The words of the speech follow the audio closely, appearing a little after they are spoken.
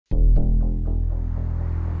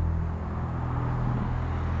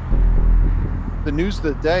The news of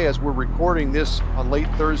the day, as we're recording this on late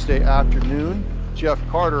Thursday afternoon, Jeff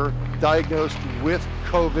Carter diagnosed with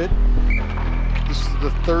COVID. This is the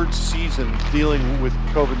third season dealing with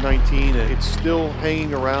COVID-19, and it's still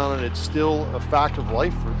hanging around, and it's still a fact of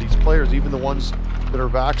life for these players, even the ones that are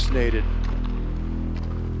vaccinated.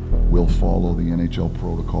 We'll follow the NHL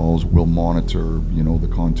protocols. We'll monitor,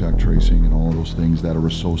 the contact tracing and all of those things that are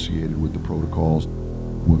associated with the protocols.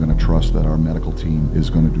 We're going to trust that our medical team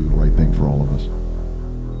is going to do the right thing for all of us.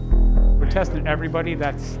 We're testing everybody,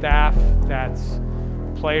 that's staff, that's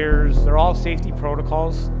players. They're all safety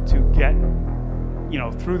protocols to get,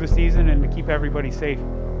 through the season and to keep everybody safe.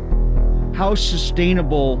 How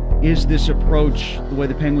sustainable is this approach, the way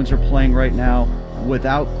the Penguins are playing right now,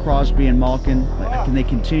 without Crosby and Malkin? Can they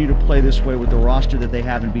continue to play this way with the roster that they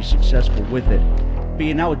have and be successful with it?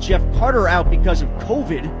 Being now with Jeff Carter out because of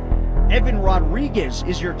COVID, Evan Rodrigues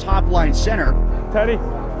is your top-line center. Teddy,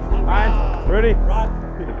 Ryan, Rudy.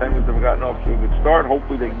 The Penguins have gotten off to a good start.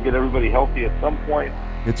 Hopefully they can get everybody healthy at some point.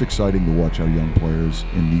 It's exciting to watch our young players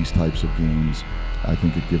in these types of games. I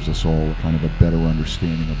think it gives us all kind of a better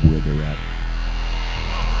understanding of where they're at.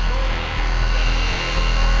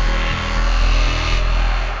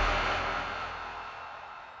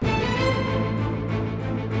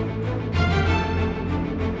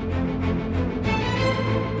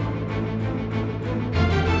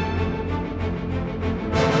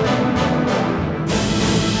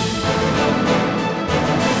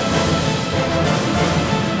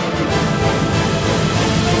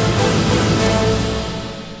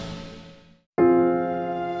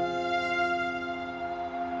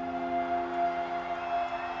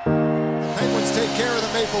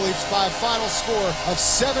 By a final score of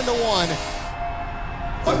 7-1.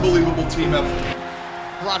 Unbelievable team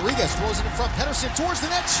effort. Rodrigues throws it in front. Pedersen towards the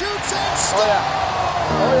net, shoots and scores.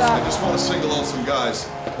 I just want to single out some guys,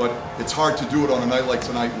 but it's hard to do it on a night like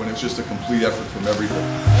tonight when it's just a complete effort from everybody.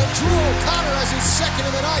 And Drew O'Connor has his second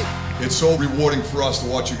of the night. It's so rewarding for us to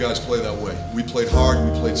watch you guys play that way. We played hard,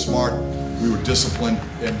 we played smart, we were disciplined,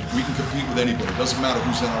 and we can compete with anybody. It doesn't matter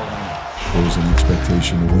who's in our lineup. There's an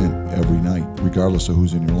expectation to win every night, regardless of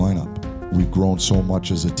who's in your lineup. We've grown so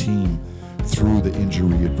much as a team through the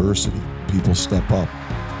injury adversity. People step up.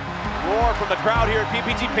 Roar from the crowd here at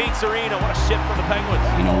PPG Paints Arena. What a shift from the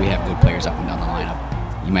Penguins. We have good players up and down the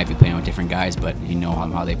lineup. You might be playing with different guys, but you know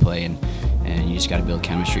how they play, and you just got to build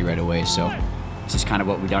chemistry right away. So this is kind of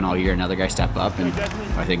what we've done all year. Another guy step up, and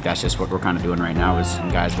I think that's just what we're kind of doing right now is when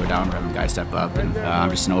guys go down, we're having guys step up, and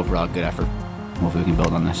just an overall good effort. Hopefully we can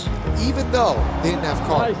build on this. Even though they didn't have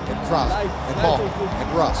Carter and Crosby and Malkin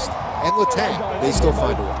and Rust and Letang, they still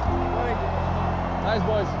find a way. Nice,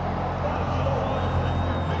 boys.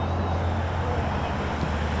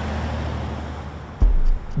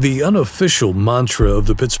 The unofficial mantra of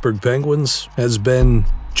the Pittsburgh Penguins has been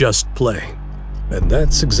just play. And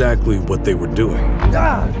that's exactly what they were doing.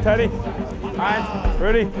 Teddy, Ryan,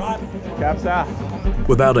 Rudy, Caps out.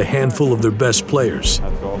 Without a handful of their best players,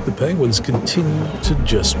 the Penguins continue to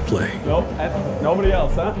just play. Nope, nobody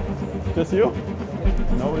else, huh? Just you?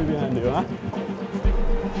 Nobody behind you, huh?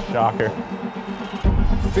 Shocker.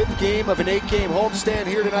 Fifth game of an 8-game homestand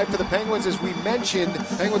here tonight for the Penguins. As we mentioned,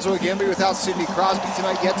 Penguins will again be without Sidney Crosby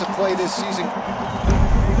tonight, yet to play this season.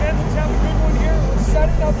 Hey, let's have a good one here. Let's set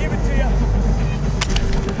it and I'll give it to you.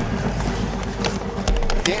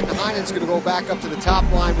 Danton Heinen's going to go back up to the top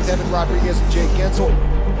line with Evan Rodrigues and Jake Gensel.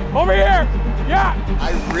 Over here! Yeah!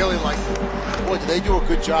 I really like them. Boy, do they do a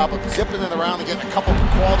good job of zipping it around and getting a couple of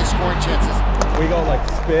quality scoring chances. We go like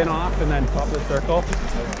spin off and then top the circle.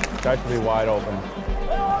 Guys should be wide open.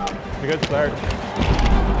 It's a good start.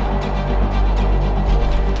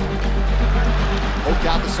 Poked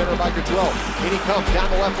down the center by Gaudreau. In he comes down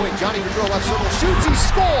the left wing. Johnny Gaudreau left circle shoots. He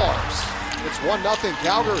scores! It's 1-0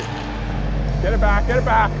 Calgary. Get it back, get it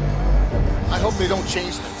back. I hope they don't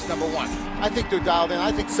change things, number one. I think they're dialed in.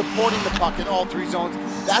 I think supporting the puck in all three zones,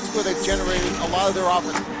 that's where they've generated a lot of their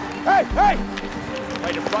offense. Hey!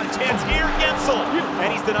 Right in front, chance here, Gensel.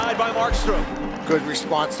 And he's denied by Markstrom. Good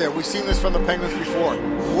response there. We've seen this from the Penguins before.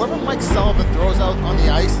 Whoever Mike Sullivan throws out on the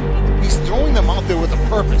ice, he's throwing them out there with a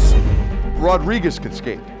purpose. Rodrigues can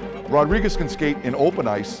skate. Rodrigues can skate in open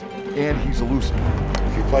ice, and he's elusive.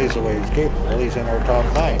 If he plays the way he's capable, he's in our top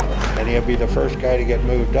 9. And he'll be the first guy to get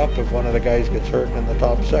moved up if one of the guys gets hurt in the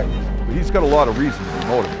top 6. But he's got a lot of reasons to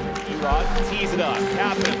motivate. Rod tees it up,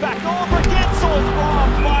 Kapanen back over, Gensel is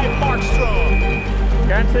robbed by Markstrom.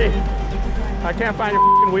 Guarantee, I can't find your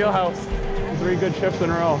f***ing wheelhouse. 3 good shifts in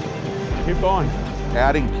a row. Keep going.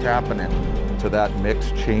 Adding Kapanen to that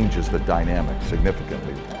mix changes the dynamic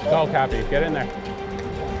significantly. Go, Cappy, get in there.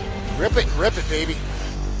 Rip it, baby.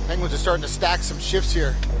 Penguins are starting to stack some shifts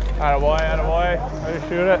here. Attaboy, attaboy. Ready to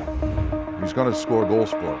shoot it. He's going to score goals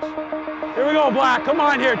for us. Here we go, Black. Come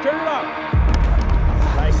on here. Turn it up.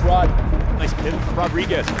 Nice run. Nice pivot from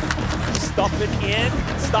Rodrigues. Stuff it in.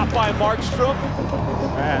 Stopped by Markstrom.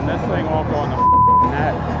 Man, this thing won't go in the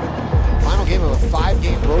net. Final game of a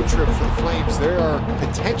 5-game road trip for the Flames. They are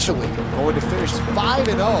potentially going to finish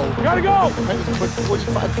 5-0. Gotta go! The Penguins put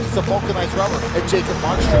 45 pieces of vulcanized rubber at Jacob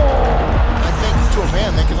Markstrom. And I think to a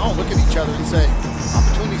man, they can all look at each other and say,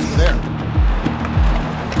 opportunities are there.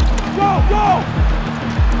 Go, go!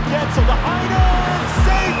 Gensel to Heinen.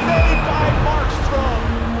 Save made by Markstrom.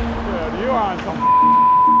 Dude, you are on some.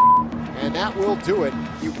 And that will do it.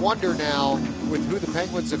 You wonder now, with who the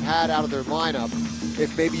Penguins have had out of their lineup,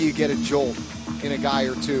 if maybe you get a jolt in a guy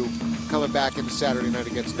or two coming back into Saturday night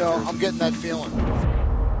against New Jersey. I'm getting that feeling.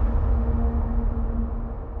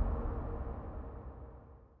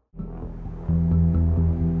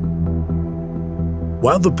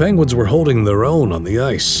 While the Penguins were holding their own on the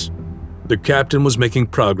ice, their captain was making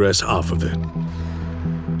progress off of it.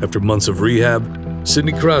 After months of rehab,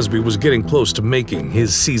 Sidney Crosby was getting close to making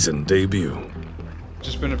his season debut.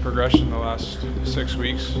 Just been a progression the last 6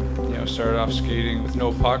 weeks. You know, started off skating with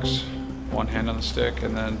no pucks, one hand on the stick,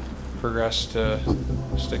 and then progressed to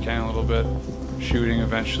stick hand a little bit, shooting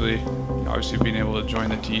eventually. Obviously being able to join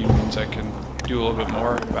the team means I can do a little bit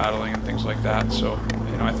more battling and things like that. So,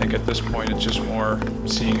 you know, I think at this point it's just more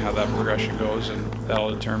seeing how that progression goes, and that'll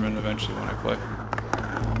determine eventually when I play.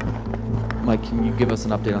 Mike, can you give us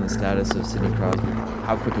an update on the status of Sidney Crosby?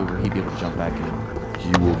 How quickly will he be able to jump back in? He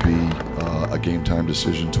will be a game-time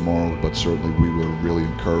decision tomorrow, but certainly we were really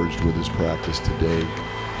encouraged with his practice today.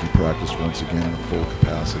 He practiced once again in full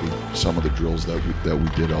capacity. Some of the drills that we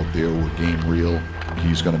did out there were game real.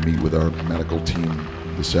 He's going to meet with our medical team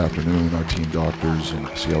this afternoon, our team doctors, and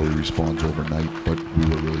see how he responds overnight, but we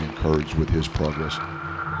were really encouraged with his progress.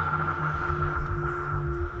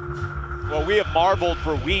 Well, we have marveled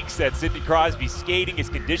for weeks at Sidney Crosby's skating, his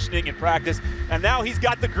conditioning in practice, and now he's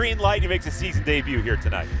got the green light. He makes a season debut here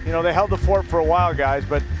tonight. You know, they held the fort for a while, guys,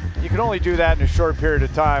 but you can only do that in a short period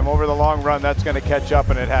of time. Over the long run, that's going to catch up,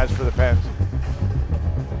 and it has for the Pens.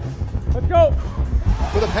 Let's go.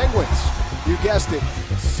 For the Penguins, you guessed it,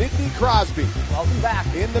 Sidney Crosby. Welcome back.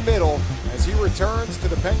 In the middle as he returns to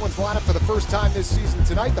the Penguins lineup for the first time this season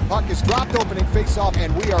tonight. The puck is dropped, opening faceoff,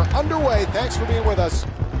 and we are underway. Thanks for being with us.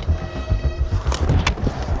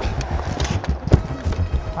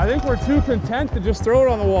 I think we're too content to just throw it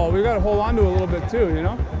on the wall. We've got to hold on to it a little bit too, you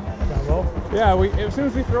know? Yeah, as soon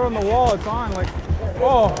as we throw it on the wall, it's on. Like,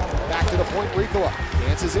 oh. Back to the point, Ricola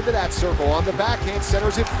dances into that circle on the backhand,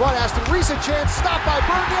 centers in front. Aston Reese a chance, stopped by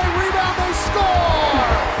Bernier, rebound, they score!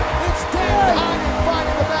 It's Dan Heinen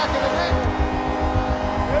finding the back of the net.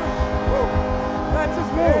 That's his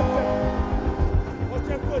move. Watch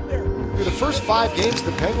that foot there. Through the first 5 games,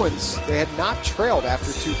 the Penguins, they had not trailed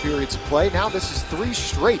after 2 periods of play. Now this is 3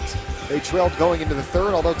 straight. They trailed going into the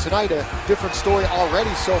third, although tonight a different story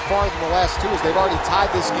already so far than the last 2 as they've already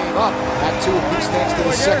tied this game up at 2 apiece thanks to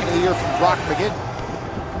the second of the year from Brock McGinn.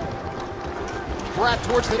 Bratt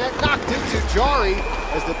towards the net, knocked into Jari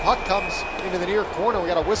as the puck comes into the near corner. We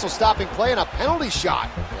got a whistle stopping play and a penalty shot.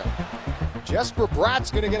 Jesper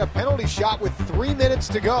Bratt's going to get a penalty shot with 3 minutes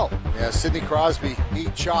to go. Yeah, Sidney Crosby, he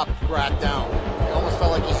chopped Bratt down. He almost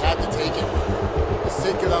felt like he had to take it.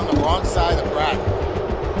 Sid got on the wrong side of Bratt.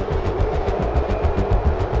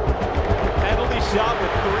 Penalty shot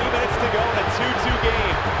with 3 minutes to go in a 2-2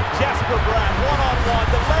 game. Jesper Bratt, one-on-one,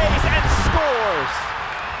 delays and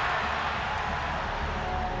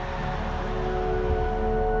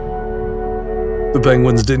scores. The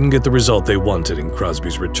Penguins didn't get the result they wanted in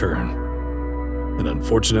Crosby's return. And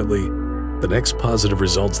unfortunately, the next positive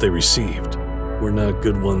results they received were not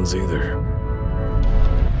good ones either.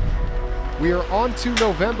 We are on to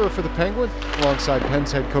November for the Penguins, alongside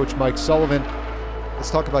Pens head coach Mike Sullivan.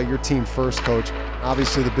 Let's talk about your team first, Coach.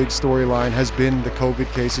 Obviously, the big storyline has been the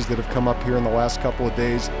COVID cases that have come up here in the last couple of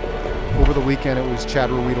days. Over the weekend, it was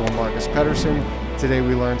Chad Ruedel and Marcus Pettersson. Today,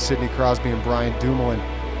 we learned Sidney Crosby and Brian Dumoulin.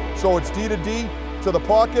 So it's D to D to the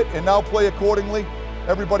pocket, and now play accordingly.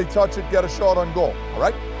 Everybody touch it, get a shot on goal, all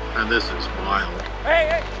right? And this is wild.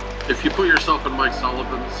 Hey! If you put yourself in Mike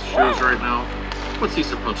Sullivan's shoes right now, what's he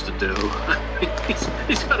supposed to do?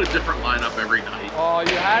 he's got a different lineup every night. Oh,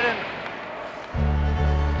 you had him.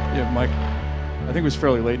 Yeah, Mike, I think it was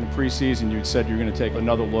fairly late in the preseason. You said you're going to take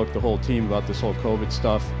another look, the whole team, about this whole COVID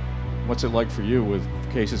stuff. What's it like for you with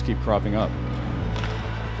cases keep cropping up?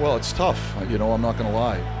 Well, it's tough. You know, I'm not going to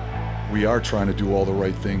lie. We are trying to do all the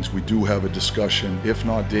right things. We do have a discussion, if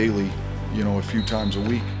not daily, you know, a few times a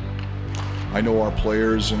week. I know our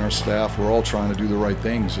players and our staff, we're all trying to do the right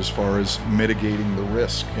things as far as mitigating the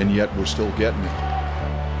risk, and yet we're still getting it.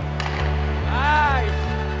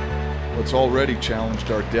 It's already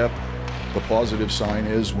challenged our depth. The positive sign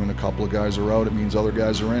is when a couple of guys are out, it means other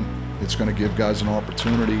guys are in. It's going to give guys an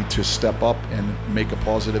opportunity to step up and make a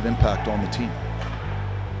positive impact on the team.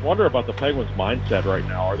 Wonder about the Penguins' mindset right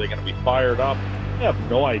now. Are they going to be fired up? I have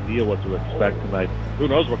no idea what to expect tonight. Who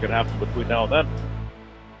knows what could happen between now and then.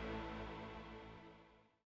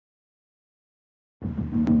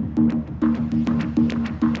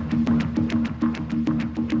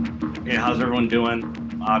 Hey, how's everyone doing?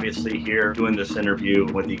 Obviously here doing this interview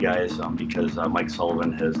with you guys because Mike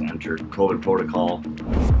Sullivan has entered COVID protocol.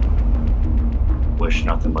 Wish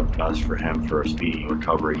nothing but the best for him for a speedy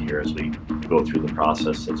recovery here as we go through the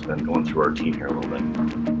process that's been going through our team here a little bit.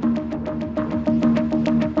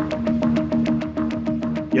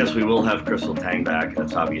 Yes, we will have Crystal Tang back.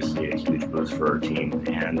 That's obviously a huge boost for our team.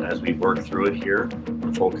 And as we work through it here,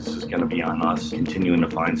 the focus is going to be on us continuing to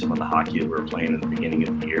find some of the hockey that we were playing at the beginning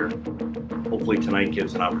of the year. Hopefully tonight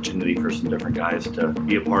gives an opportunity for some different guys to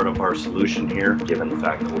be a part of our solution here, given the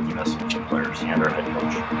fact that we'll be missing two players and our head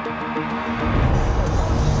coach.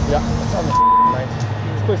 Yeah, it's on the night.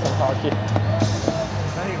 Let's play some hockey.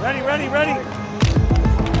 Ready.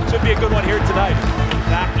 Should be a good one here tonight.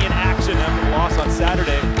 Back in action after the loss on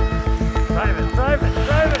Saturday. Drive it. He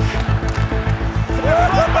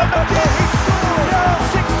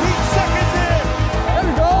scores! 16 seconds in! There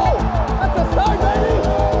we go! That's a start, baby!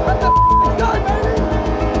 That's a start, baby!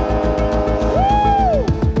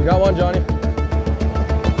 Woo! You got one, Johnny.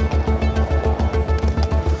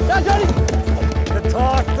 Yeah, Johnny! Good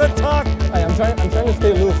talk. Hey, I'm trying to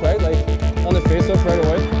stay loose, right? Like, on the face-off right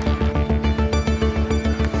away.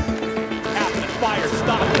 Fire,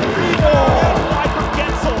 stop. Wide for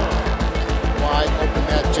Gensel. Wide open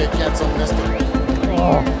net, Jake Gensel missed it.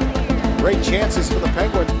 Oh. Great chances for the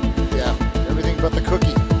Penguins. Yeah, everything but the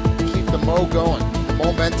cookie. Keep the mo going, the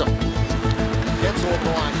momentum. Gensel over the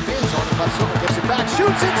line, fins on the left circle, gets it back,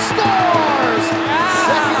 shoots and scores!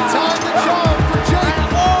 Second time the charm for Jake.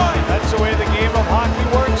 That's the way the game of hockey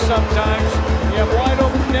works sometimes. You have wide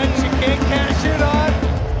open nets you can't cash in on.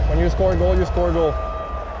 When you score a goal, you score a goal.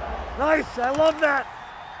 Nice, I love that.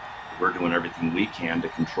 We're doing everything we can to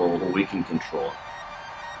control what we can control.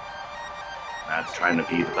 That's trying to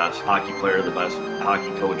be the best hockey player, the best hockey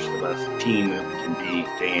coach, the best team that we can be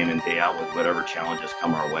day in and day out with whatever challenges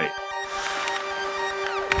come our way.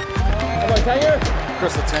 Come on, Tanger.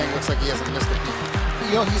 Crystal Tang looks like he hasn't missed a beat.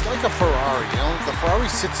 You know, he's like a Ferrari, you know? The Ferrari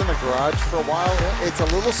sits in the garage for a while. It's a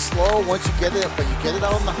little slow once you get it, but you get it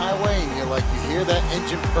out on the highway and you're like, you hear that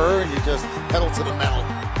engine purr and you just pedal to the metal.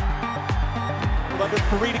 Under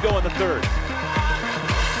 3 to go in the third.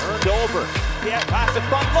 Turned over. Yeah, pass in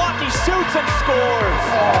front. Lockey shoots and scores.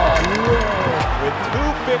 Oh, no. With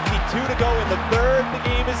 2:52 to go in the third, the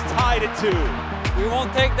game is tied at 2. We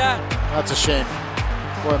won't take that. That's a shame.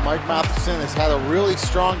 Boy, Mike Matheson has had a really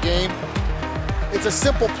strong game. It's a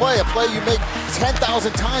simple play, a play you make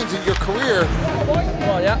 10,000 times in your career.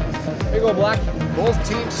 Come on, yeah. Here you go, Black. Both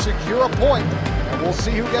teams secure a point, and we'll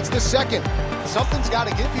see who gets the second. Something's got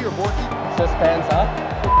to give here, Borky. Suspense, huh?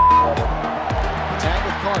 Tang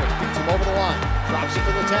with Carter, feeds him over the line. Drops it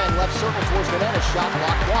to Letang, left circle towards the net. A shot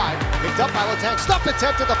blocked wide. Picked up by Letang. Stuffed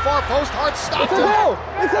attempt at the far post. Hart stopped him.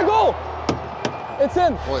 It's a goal! It's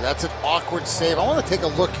in. Boy, that's an awkward save. I want to take a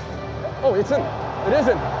look. Oh, it's in. It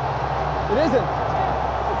isn't.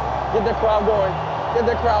 Get the crowd going.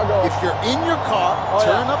 If you're in your car,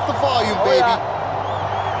 turn up the volume, baby. Yeah.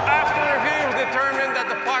 After review, determined that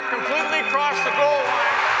the puck completely crossed the goal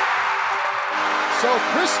line. So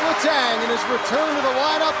Chris Letang in his return to the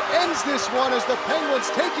lineup ends this one as the Penguins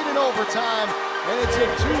take it in overtime, and it's a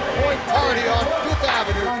 2-point party on 5th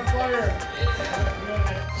Avenue.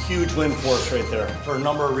 Huge win for us right there for a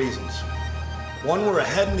number of reasons. One, we're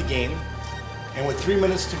ahead in the game, and with 3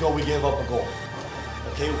 minutes to go, we gave up a goal.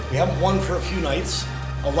 Okay, we haven't won for a few nights.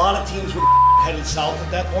 A lot of teams would have headed south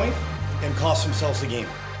at that point and cost themselves the game.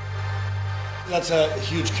 That's a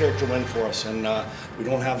huge character win for us, and we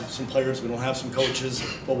don't have some players, we don't have some coaches,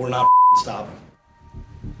 but we're not stopping.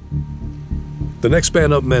 The next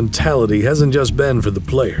man up mentality hasn't just been for the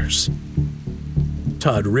players.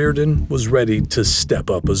 Todd Reardon was ready to step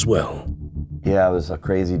up as well. Yeah, it was a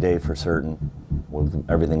crazy day for certain. With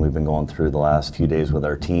everything we've been going through the last few days with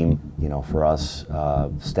our team, you know, for us,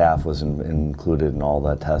 staff was included in all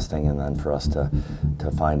that testing, and then for us to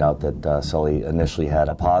find out that Sully initially had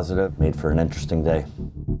a positive made for an interesting day.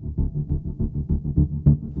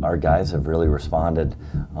 Our guys have really responded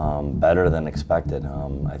better than expected.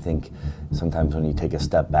 I think sometimes when you take a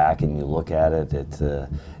step back and you look at it,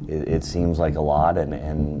 it seems like a lot,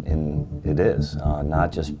 and it is.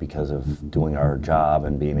 Not just because of doing our job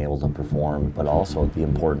and being able to perform, but also the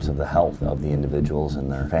importance of the health of the individuals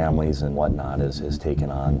and their families and whatnot is taken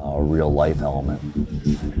on a real life element.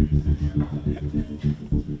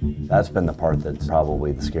 That's been the part that's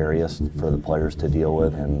probably the scariest for the players to deal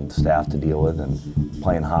with and staff to deal with, and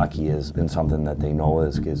playing hockey has been something that they know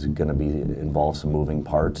is going to be involve some moving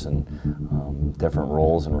parts and different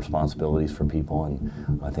roles and responsibilities for people, and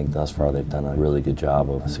I think thus far they've done a really good job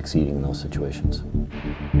of succeeding in those situations.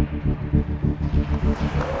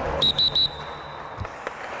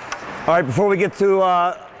 All right, before we get to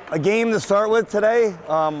a game to start with today,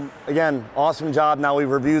 again, awesome job. Now we've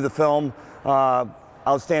reviewed the film.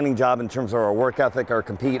 Outstanding job in terms of our work ethic, our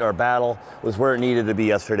compete, our battle was where it needed to be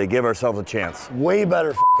yesterday. Give ourselves a chance. Way better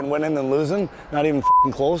f***ing winning than losing. Not even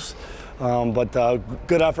f***ing close. But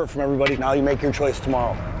good effort from everybody. Now you make your choice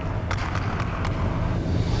tomorrow.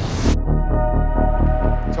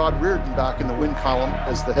 Todd Reardon back in the win column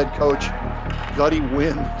as the head coach. Gutty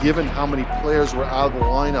win, given how many players were out of the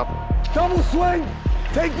lineup. Double swing!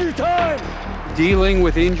 Take your time! Dealing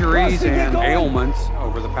with injuries and ailments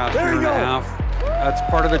over the past year and a half. That's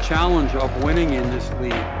part of the challenge of winning in this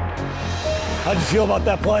league. How'd you feel about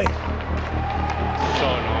that play? So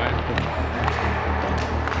annoying.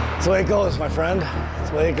 That's the way it goes, my friend. That's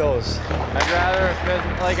the way it goes. I'd rather I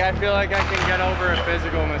feel like I can get over a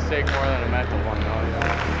physical mistake more than a mental one, though. You know?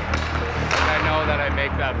 I know that I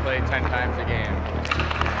make that play 10 times a game.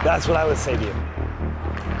 That's what I would say to you.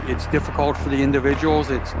 It's difficult for the individuals.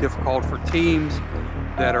 It's difficult for teams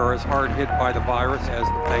that are as hard hit by the virus as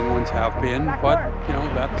the Penguins have been, but you know,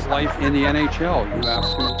 that's life in the NHL. You have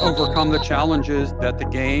to overcome the challenges that the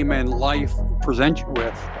game and life present you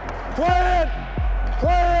with. Play it!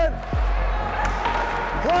 Play it!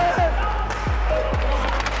 Play it!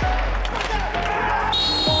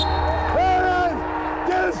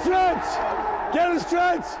 Get a stretch! Get a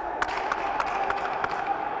stretch!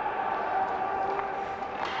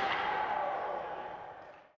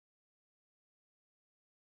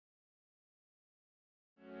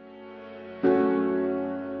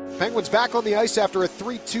 Penguins back on the ice after a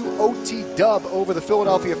 3-2 OT dub over the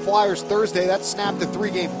Philadelphia Flyers Thursday. That snapped a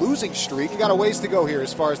 3-game losing streak. You got a ways to go here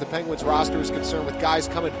as far as the Penguins roster is concerned with guys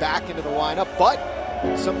coming back into the lineup, but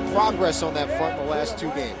some progress on that front in the last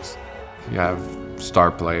 2 games. You have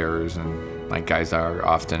star players and like guys that are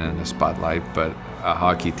often in the spotlight, but a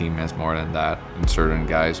hockey team is more than that, and certain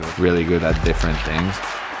guys are really good at different things.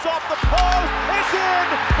 It's off the post, it's in,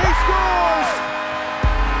 he scores!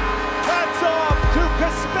 That's off to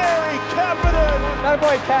Kasperi Kapanen. That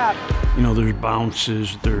boy Cap. You know, there's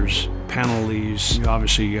bounces, there's penalties,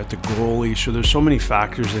 obviously you got the goalie, so there's so many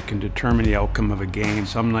factors that can determine the outcome of a game.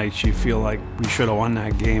 Some nights you feel like we should have won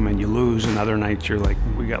that game and you lose, and other nights you're like,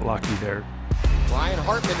 we got lucky there. Ryan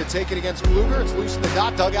Hartman to take it against Bluger. It's loose in the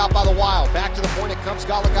dot, dug out by the Wild. Back to the point it comes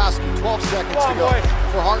Goligoski. 12 seconds to go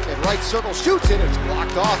for Hartman. Right circle, shoots it, it's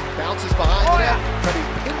blocked off. Bounces behind the net. Trying to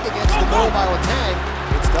be pinned against the goal by Letang.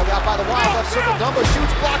 It's dug out by the Wild. Left circle, Dumbo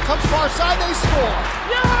shoots, block, comes far side, they score.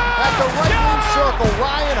 At the right wing circle,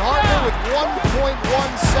 Ryan Hartman with 1.1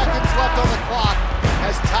 seconds left on the clock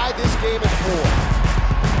has tied this game at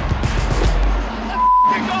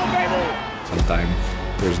 4. Sometimes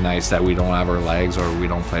there's nights that we don't have our legs or we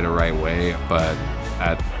don't play the right way, but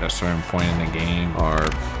at a certain point in the game or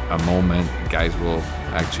a moment, guys will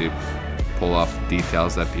actually pull off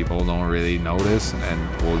details that people don't really notice,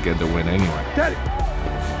 and we'll get the win anyway. Get it!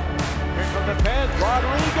 Here from the pen,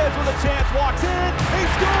 Rodrigues with a chance, walks in, he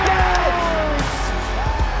scores!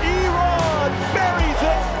 Erod buries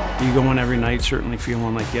it! You go in every night certainly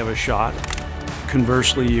feeling like you have a shot.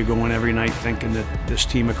 Conversely, you go in every night thinking that this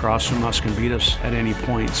team across from us can beat us at any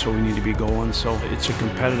point, so we need to be going. So it's a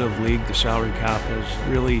competitive league. The salary cap has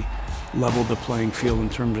really leveled the playing field in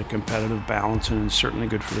terms of competitive balance, and it's certainly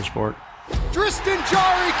good for the sport. Tristan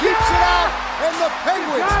Jarry keeps it out, and the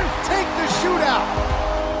Penguins take the shootout.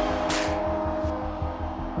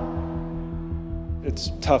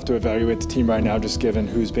 It's tough to evaluate the team right now just given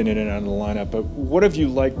who's been in and out of the lineup, but what have you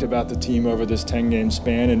liked about the team over this 10-game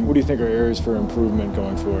span, and what do you think are areas for improvement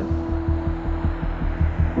going forward?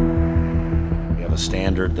 We have a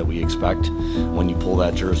standard that we expect when you pull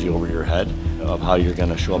that jersey over your head of how you're going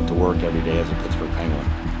to show up to work every day as a Pittsburgh Penguin.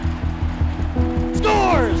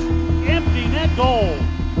 Scores! Empty net goal.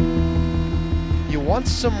 You want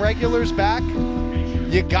some regulars back?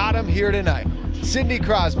 You got them here tonight. Sidney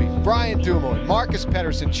Crosby, Brian Dumoulin, Marcus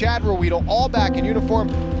Pettersson, Chad Ruedo, all back in uniform.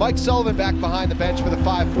 Mike Sullivan back behind the bench for the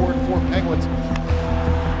 5-4-4 Penguins.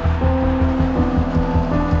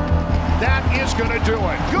 That is going to do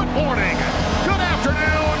it. Good morning, good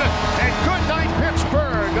afternoon, and good night,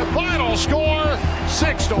 Pittsburgh. The final score,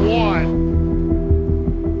 6-1.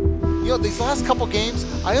 You know, these last couple games,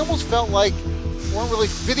 I almost felt like weren't really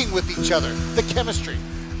fitting with each other, the chemistry.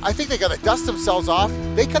 I think they got to dust themselves off.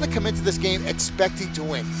 They kind of come into this game expecting to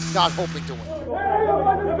win, not hoping to win.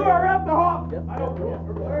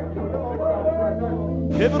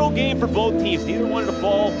 Pivotal game for both teams. Neither wanted to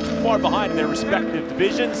fall far behind in their respective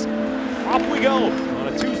divisions. Off we go on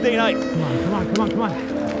a Tuesday night. Come on.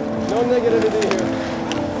 No negativity here.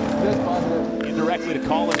 Just positive. Indirectly to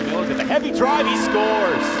Colin Mills at the heavy drive, he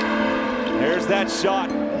scores. There's that shot.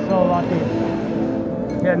 So lucky.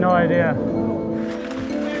 You had no idea.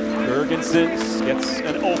 Jurgensen gets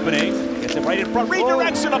an opening, gets it right in front,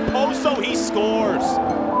 redirection of Poso, he scores.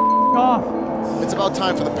 Oh. It's about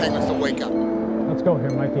time for the Penguins to wake up. Let's go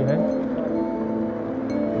here, Mikey, hey?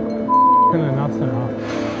 Enough's enough.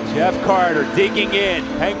 Jeff Carter digging in.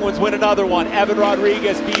 Penguins win another one. Evan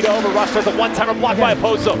Rodrigues beat over. Rush does a one-timer blocked by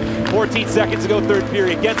Poso. 14 seconds to go, third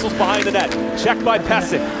period. Gensel's behind the net. Checked by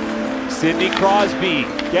Pesic. Sidney Crosby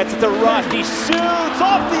gets it to Rush. He shoots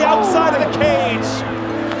off the outside of the cage.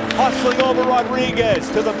 Hustling over Rodrigues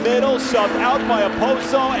to the middle, shoved out by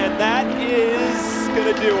Poso, and that is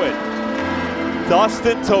gonna do it.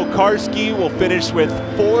 Dustin Tokarski will finish with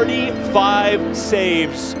 45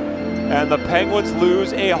 saves, and the Penguins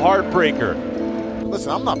lose a heartbreaker.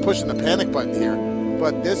 Listen, I'm not pushing the panic button here,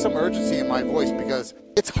 but there's some urgency in my voice because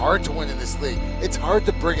it's hard to win in this league. It's hard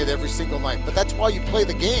to bring it every single night, but that's why you play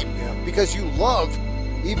the game, because you love,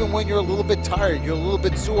 even when you're a little bit tired, you're a little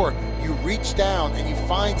bit sore, you reach down and you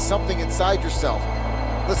find something inside yourself.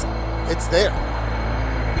 Listen, it's there.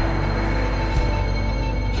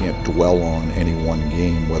 You can't dwell on any one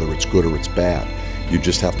game, whether it's good or it's bad. You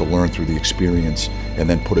just have to learn through the experience and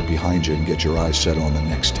then put it behind you and get your eyes set on the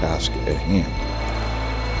next task at hand.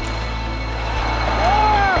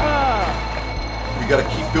 We got to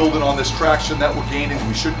keep building on this traction that we're gaining.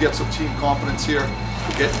 We should get some team confidence here.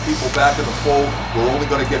 We're getting people back in the fold. We're only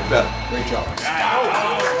going to get better. Great job.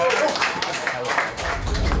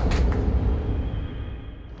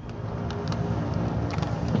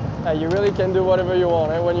 You really can do whatever you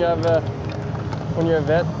want, right? When you have, when you're a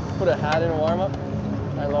vet, put a hat in a warm-up.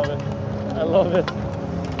 I love it. I love it.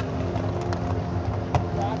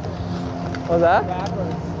 What's that?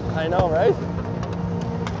 I know, right?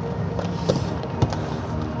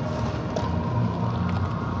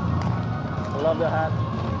 I love the hat.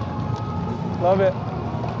 Love it.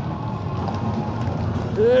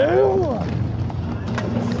 Ew.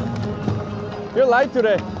 You're light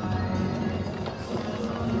today.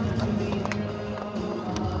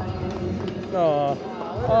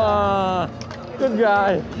 Oh, good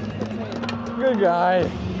guy. Good guy.